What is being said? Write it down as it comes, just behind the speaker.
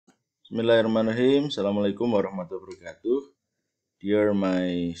Bismillahirrahmanirrahim. Assalamualaikum warahmatullahi wabarakatuh. Dear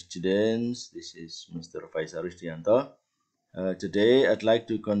my students, this is Mr. Faisal Rusdianto. Today I'd like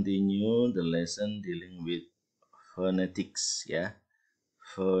to continue the lesson dealing with phonetics,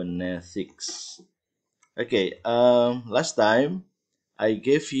 phonetics. Okay, last time I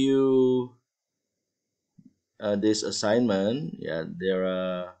gave you this assignment.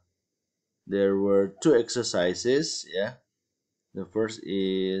 There were two exercises. The first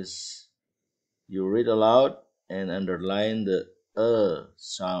is you read aloud and underline the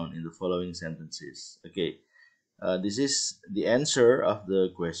sound in the following sentences. Okay, this is the answer of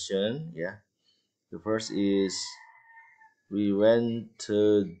the question. The first is we went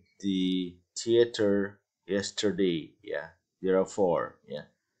to the theater yesterday. There are four.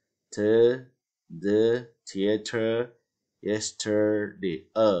 To the theater yesterday.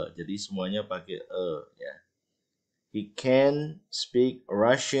 Jadi semuanya pakai ya. He can speak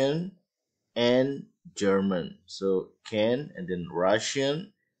Russian and German. So can and then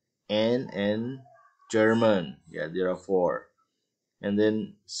Russian and German. There are four. And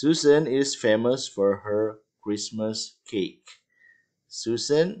then Susan is famous for her Christmas cake.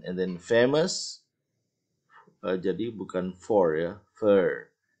 Susan and then famous. Jadi bukan for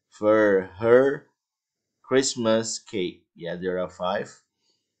for her Christmas cake. There are five.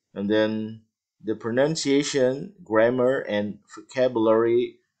 And then the pronunciation, grammar, and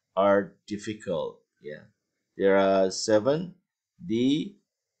vocabulary are difficult. There are seven. The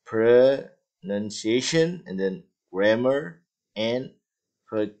pronunciation and then grammar and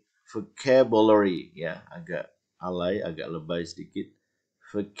vocabulary. Agak alay, agak lebay sedikit.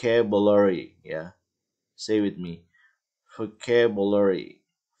 Vocabulary. Say with me. Vocabulary.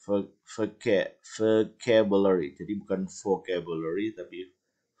 Vocabulary. Jadi bukan vocabulary tapi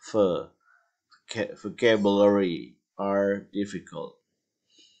vocabulary are difficult.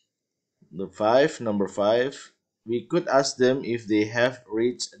 Number five, we could ask them if they have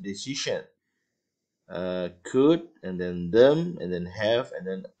reached a decision. Could and then them and then have and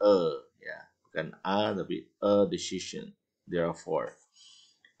then bukan a tapi a decision. There are four.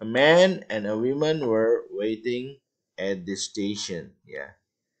 A man and a woman were waiting at the station.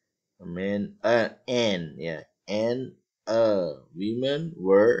 A man and a women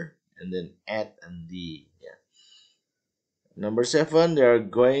were and then at and the. Number seven, they are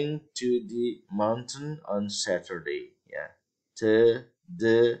going to the mountain on Saturday. To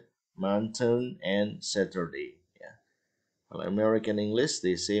the mountain and Saturday. Kalau American English,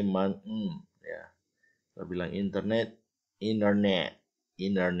 they say mountain. Kalau bilang internet.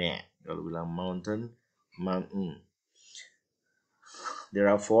 Kalau bilang mountain, mountain.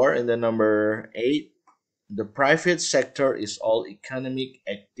 There are four. And then number eight, the private sector is all economic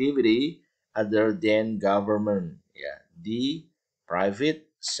activity other than government. The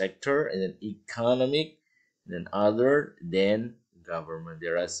private sector and then economic and then other than government.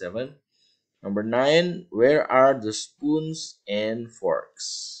 There are seven. Number nine, where are the spoons and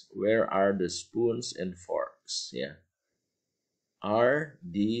forks? Where are the spoons and forks? R,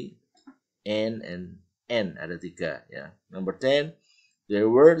 D, N, and N ada tiga. Number 10, there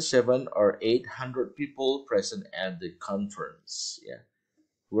were 700 or 800 people present at the conference.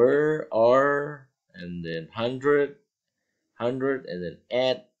 Where are and then 100 and then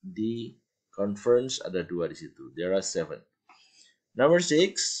at the conference ada dua di situ. There are 7. Number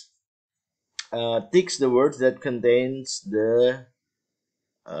 6, ticks the words that contains the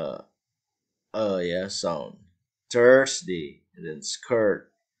sound. Thursday and then skirt,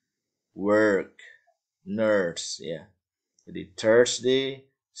 work, nurse. Jadi Thursday,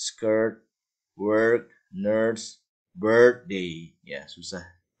 skirt, work, nurse, birthday. Susah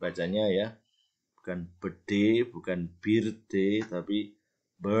bacanya bukan birthday, bukan birthday, tapi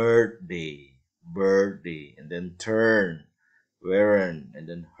birthday, and then turn, weren't, and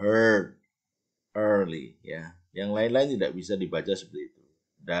then heard, early. Yang lain-lain tidak bisa dibaca seperti itu.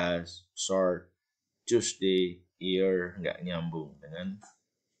 Does, short, Tuesday, year, nggak nyambung dengan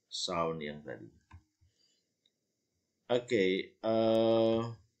sound yang tadi. Okay,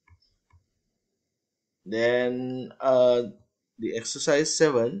 then the exercise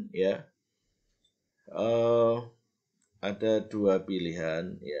 7, ada dua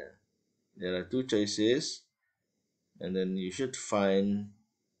pilihan. There are two choices, and then you should find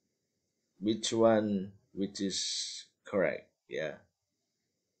which is correct.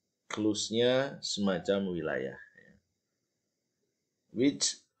 Clues-nya semacam wilayah.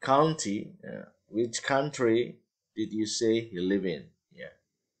 Which country did you say he live in?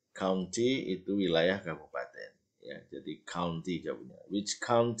 County itu wilayah kabupaten. Jadi county jawabnya. Which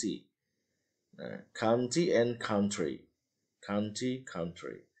county? County and country. County,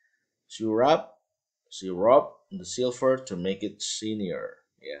 country. She rubbed the silver to make it shinier.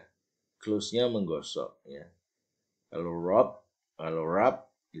 Ya, close-nya menggosok. Ya, kalau rub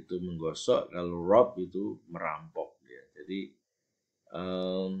itu menggosok, kalau rub itu merampok. Ya, jadi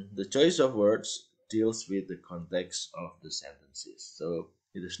the choice of words deals with the context of the sentences. So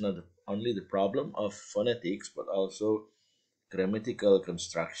it is not only the problem of phonetics, but also grammatical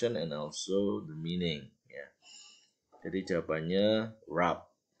construction and also the meaning. Ya. Jadi jawabannya rub,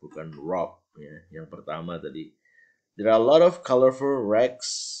 bukan rob. Ya. Yang pertama tadi. There are a lot of colorful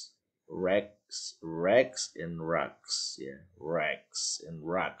racks, and racks. Ya. Racks and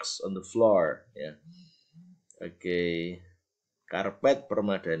racks on the floor. Ya. Oke. Karpet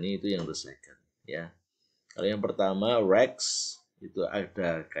permadani itu yang the second. Ya. Kalau yang pertama racks itu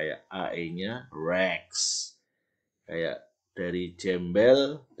ada kayak AE-nya racks. Kayak dari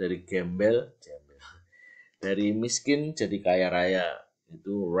gembel, dari miskin jadi kaya raya.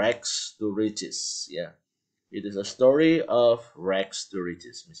 Itu rags to riches, ya. It is a story of rags to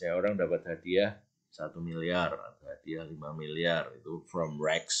riches. Misalnya orang dapat hadiah 1 miliar, atau hadiah 5 miliar, itu from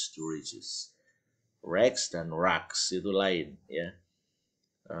rags to riches. Rags dan rags itu lain, ya.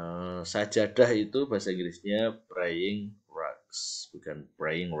 Sajadah itu bahasa Inggrisnya praying rugs, bukan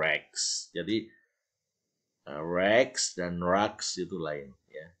praying rags. Jadi rags dan rags itu lain,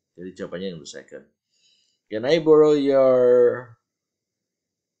 ya. Jadi jawabannya yang second. Can I borrow your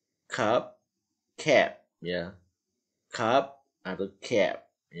cap, ya. Cup atau cap,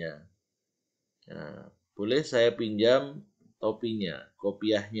 ya. Nah, boleh saya pinjam topinya,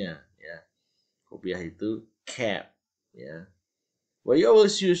 kopiahnya, ya. Kopiah itu cap, ya. Why you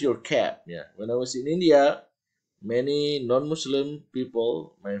always use your cap, ya. When I was in India, many non-Muslim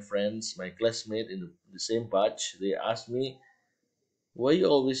people, my friends, my classmates in the same batch, they asked me, why you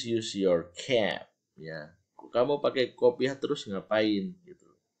always use your cap, ya. Kamu pakai kopiah terus ngapain, gitu.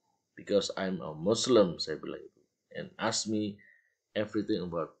 Because I'm a Muslim, saya bilang itu. And ask me everything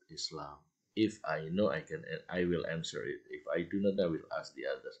about Islam. If I know, I will answer it. If I do not, I will ask the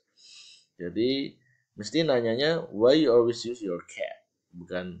others. Jadi mesti nanyanya why you always use your cap,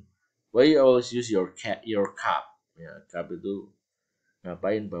 bukan why you always use your cup. Ya, cup itu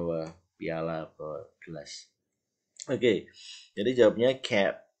ngapain bawa piala, bawa gelas. Oke, jadi jawabnya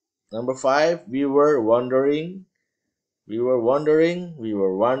cap. Number 5, we were wondering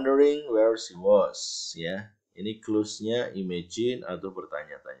where she was. Ya, ini clues-nya imagine atau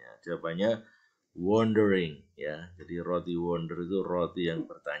bertanya-tanya. Jawabannya wondering, ya. Jadi roti wonder itu roti yang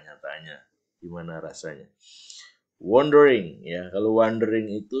bertanya-tanya. Gimana rasanya? Wondering, ya. Kalau wondering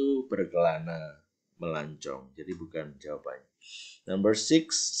itu berkelana, melancong. Jadi bukan jawabannya. Number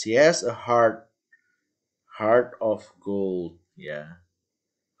 6, she has a heart of gold, ya.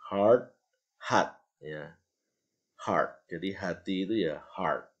 Heart, ya. Heart. Jadi hati itu ya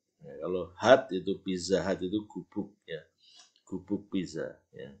heart. Ya, kalau hut itu pizza hut itu gubuk, ya. Gubuk pizza,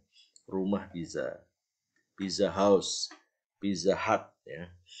 ya. Rumah pizza. Pizza house, pizza hut, ya.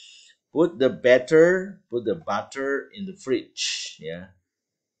 Put the butter in the fridge, ya.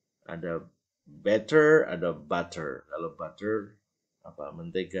 Ada butter, ada butter. Kalau butter apa?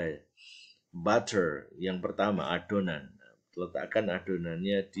 Mentega, ya. Butter yang pertama adonan. Letakkan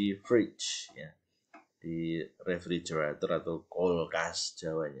adonannya di fridge, ya. Di refrigerator atau kulkas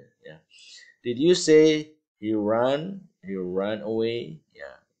Jawanya, ya. Did you say he ran away?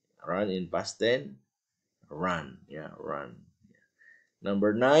 Ya. Run in past tense. Run, ya, run.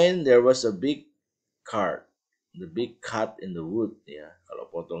 Number 9, there was a big cut. The big cut in the wood, ya.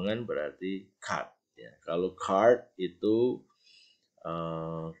 Kalau potongan berarti cut, ya. Kalau cart itu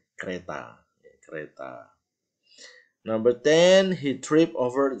kereta, ya, kereta. Number 10, he tripped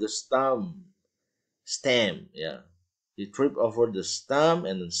over the stem, ya. He tripped over the stem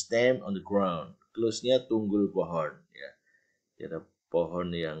and the stem on the ground. Close-nya tunggul pohon, ya. Ada pohon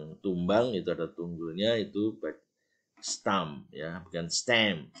yang tumbang, itu ada tunggulnya, itu stem, ya, bukan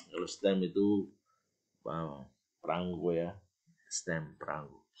stem. Kalau stem itu perangko, ya. Stem,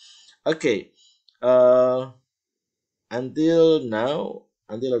 perangko. Okay. Until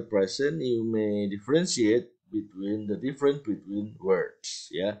at present, you may differentiate between the difference between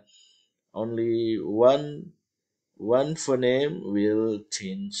words, ya. Only one phoneme will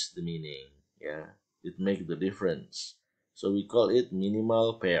change the meaning, ya. It make the difference. So we call it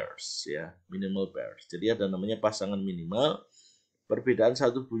minimal pairs, ya. Minimal pairs. Jadi ada namanya pasangan minimal. Perbedaan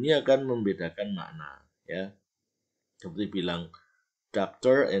satu bunyi akan membedakan makna, ya. Seperti bilang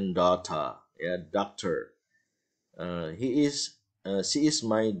doctor and daughter, ya. Doctor. She is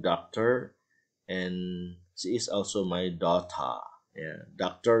my doctor and she is also my daughter, ya.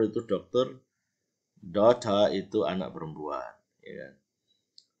 Doctor itu dokter, daughter itu anak perempuan, ya kan.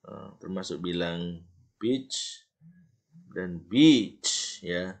 termasuk bilang beach dan beach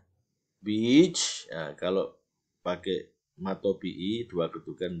ya. Beach, ya, kalau pakai matopi dua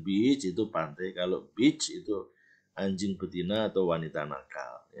ketukan beach itu pantai, kalau beach itu anjing betina atau wanita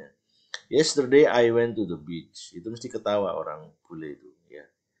nakal ya. Yesterday I went to the beach. Itu mesti ketawa orang bule itu ya.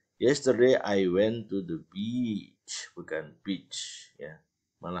 Yesterday I went to the beach, bukan beach ya.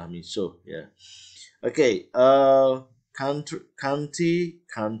 Malah misuh ya. Oke,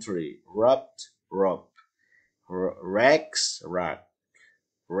 country, rubbed, rub, rags,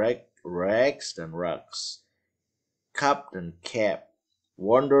 rags dan rugs, cup dan cap,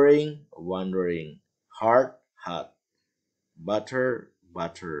 wandering, heart, butter,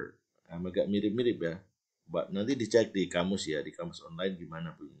 agak mirip-mirip ya. Nanti dicek di kamus ya, di kamus online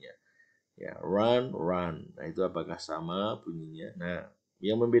gimana bunyinya. Ya, run. Nah, itu apakah sama bunyinya? Nah,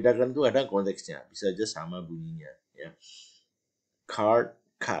 yang membedakan itu ada konteksnya, bisa aja sama bunyinya ya. Card,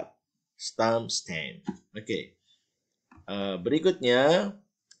 cut, stamp, stand. Oke. Berikutnya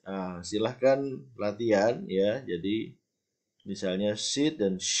silahkan latihan ya. Jadi misalnya sheet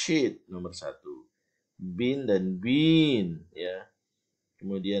dan sheet nomor 1, bin dan bin ya.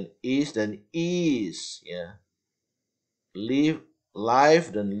 Kemudian is dan is ya. Live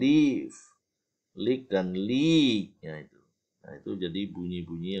dan live, leak dan leak ya itu. Nah, itu jadi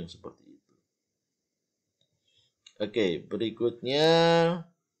bunyi-bunyi yang seperti itu. Oke, berikutnya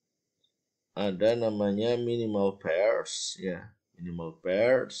ada namanya minimal pairs ya. Minimal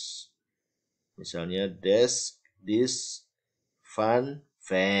pairs. Misalnya desk, disk, fan,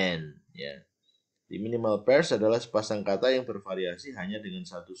 fan ya. Di minimal pairs adalah sepasang kata yang bervariasi hanya dengan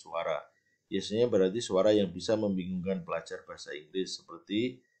satu suara. Biasanya berarti suara yang bisa membingungkan pelajar bahasa Inggris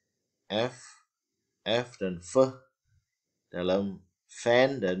seperti F, dan V dalam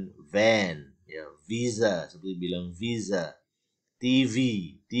fan dan van ya. Visa seperti bilang visa,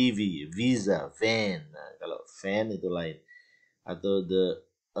 TV, visa, van. Nah, kalau van itu lain. Atau the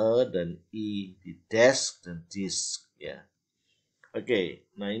dan i di desk dan disk ya. Oke,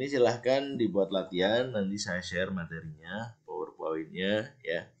 nah ini silahkan dibuat latihan, nanti saya share materinya, PowerPoint-nya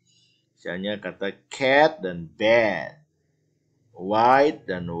ya. Misalnya kata cat dan bed, white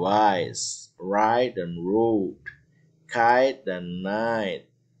dan wise, ride dan road, kite dan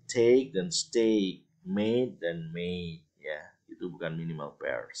night, take dan stay, made dan made ya. Itu bukan minimal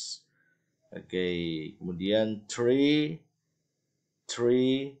pairs. Oke, kemudian tree,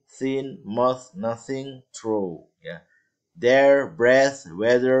 thin, moth, nothing, throw ya. There, breath,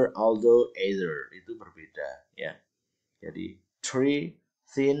 whether, although, either. Itu berbeda ya. Jadi tree,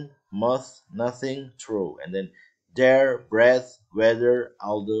 thin, moth, nothing, throw. And then there, breath, whether,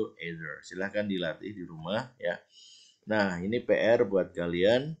 although, either. Silahkan dilatih di rumah ya. Nah, ini PR buat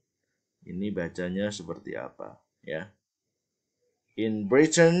kalian. Ini bacanya seperti apa ya. In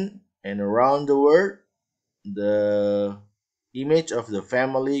Britain and around the world, the image of the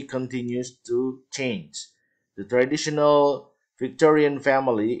family continues to change. The traditional Victorian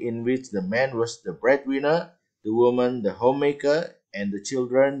family, in which the man was the breadwinner, the woman the homemaker, and the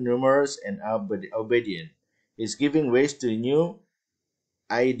children numerous and obedient, is giving way to new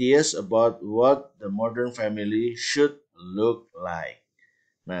ideas about what the modern family should look like.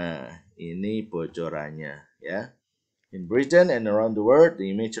 Nah, ini bocorannya ya. In Britain and around the world,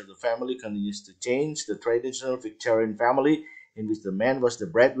 the image of the family continues to change. The traditional Victorian family, in which the man was the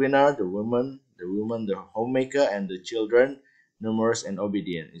breadwinner, the woman the homemaker, and the children numerous and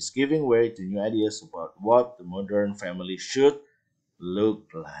obedient, is giving way to new ideas about what the modern family should look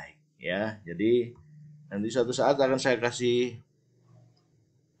like. Ya, jadi nanti suatu saat akan saya kasih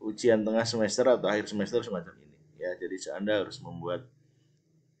ujian tengah semester atau akhir semester semacam ini. Ya, jadi Anda harus membuat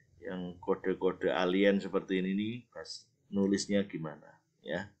yang kode-kode alien seperti ini nih, pas nulisnya gimana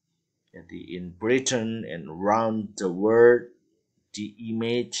ya. Jadi in Britain and around the world, the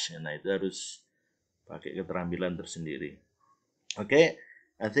image, nah itu harus pakai keterampilan tersendiri. Okay,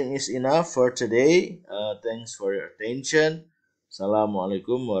 I think it's enough for today. Thanks for your attention.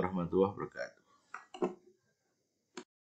 Assalamualaikum warahmatullahi wabarakatuh.